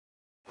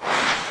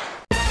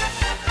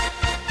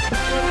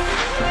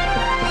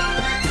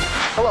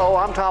Hello,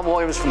 I'm Tom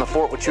Williams from the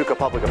Fort Huachuca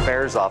Public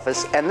Affairs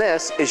Office, and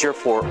this is your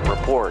Fort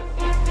Report.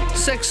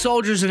 6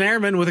 soldiers and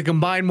airmen with a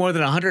combined more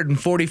than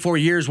 144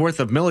 years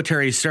worth of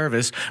military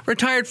service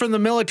retired from the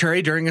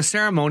military during a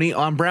ceremony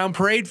on Brown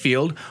Parade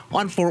Field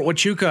on Fort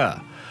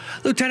Huachuca.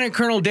 Lieutenant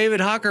Colonel David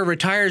Hawker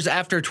retires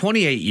after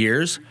 28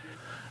 years.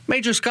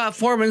 Major Scott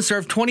Foreman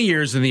served 20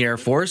 years in the Air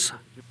Force.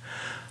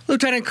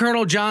 Lieutenant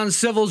Colonel John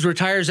Civils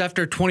retires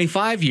after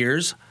 25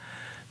 years.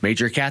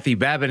 Major Kathy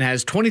Babin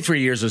has 23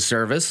 years of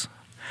service.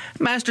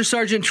 Master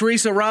Sergeant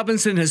Teresa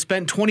Robinson has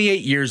spent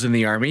 28 years in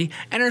the Army,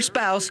 and her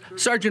spouse,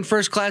 Sergeant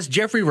First Class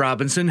Jeffrey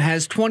Robinson,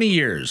 has 20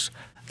 years.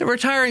 The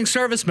retiring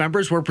service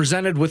members were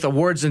presented with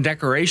awards and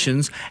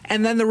decorations,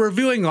 and then the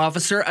reviewing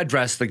officer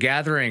addressed the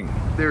gathering.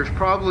 There's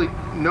probably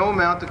no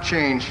amount of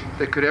change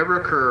that could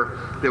ever occur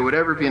that would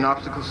ever be an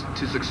obstacle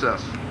to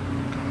success.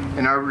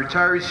 And our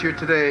retirees here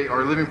today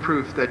are living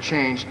proof that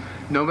change,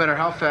 no matter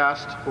how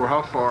fast or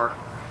how far,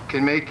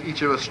 can make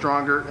each of us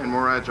stronger and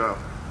more agile.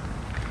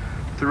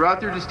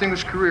 Throughout their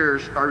distinguished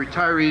careers, our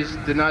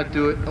retirees did not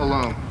do it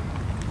alone.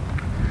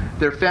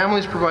 Their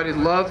families provided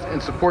love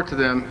and support to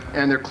them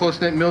and their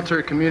close-knit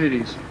military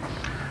communities.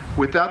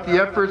 Without the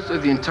efforts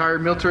of the entire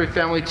military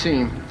family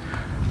team,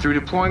 through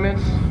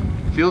deployments,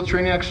 field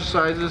training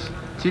exercises,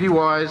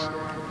 TDYs,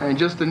 and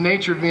just the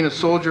nature of being a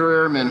soldier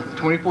or airman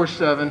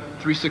 24/7,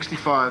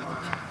 365,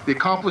 the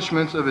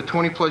accomplishments of a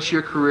 20-plus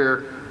year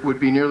career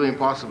would be nearly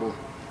impossible.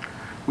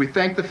 We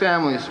thank the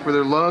families for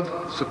their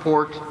love,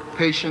 support,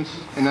 patience,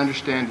 and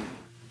understanding.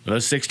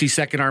 The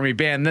 62nd Army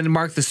Band then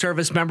marked the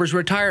service members'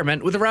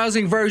 retirement with a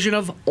rousing version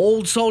of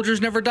Old Soldiers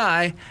Never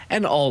Die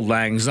and Auld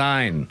Lang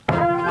Syne.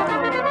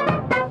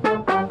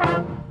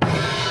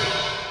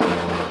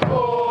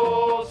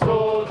 Old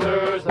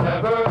soldiers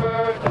never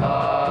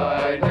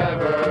die,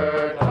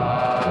 never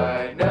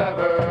die,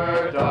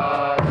 never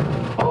die.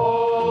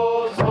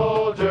 Old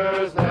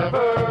soldiers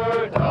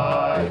never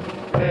die,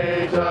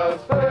 they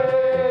just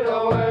fade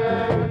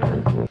away.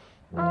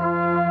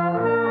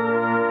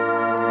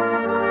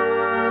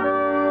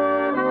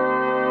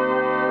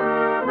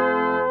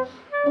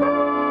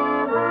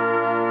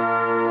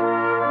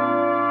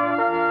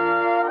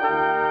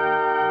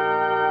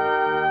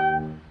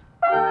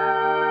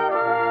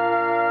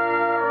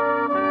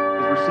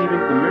 Receiving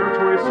the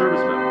Meritorious Service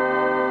Medal.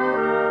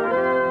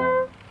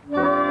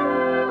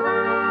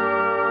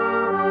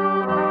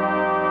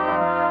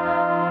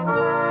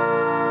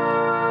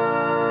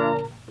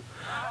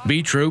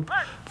 B Troop,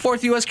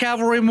 4th U.S.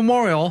 Cavalry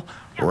Memorial,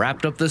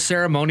 wrapped up the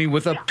ceremony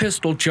with a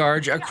pistol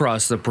charge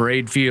across the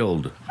parade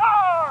field.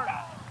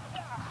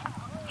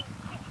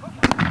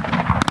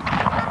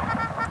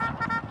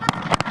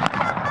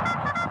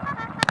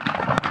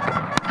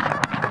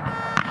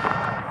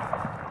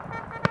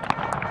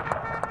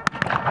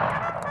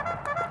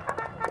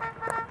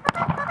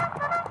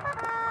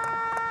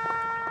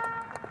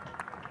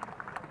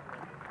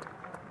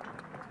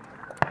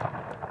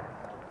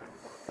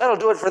 That'll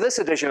do it for this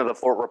edition of the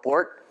Fort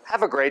Report.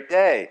 Have a great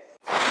day.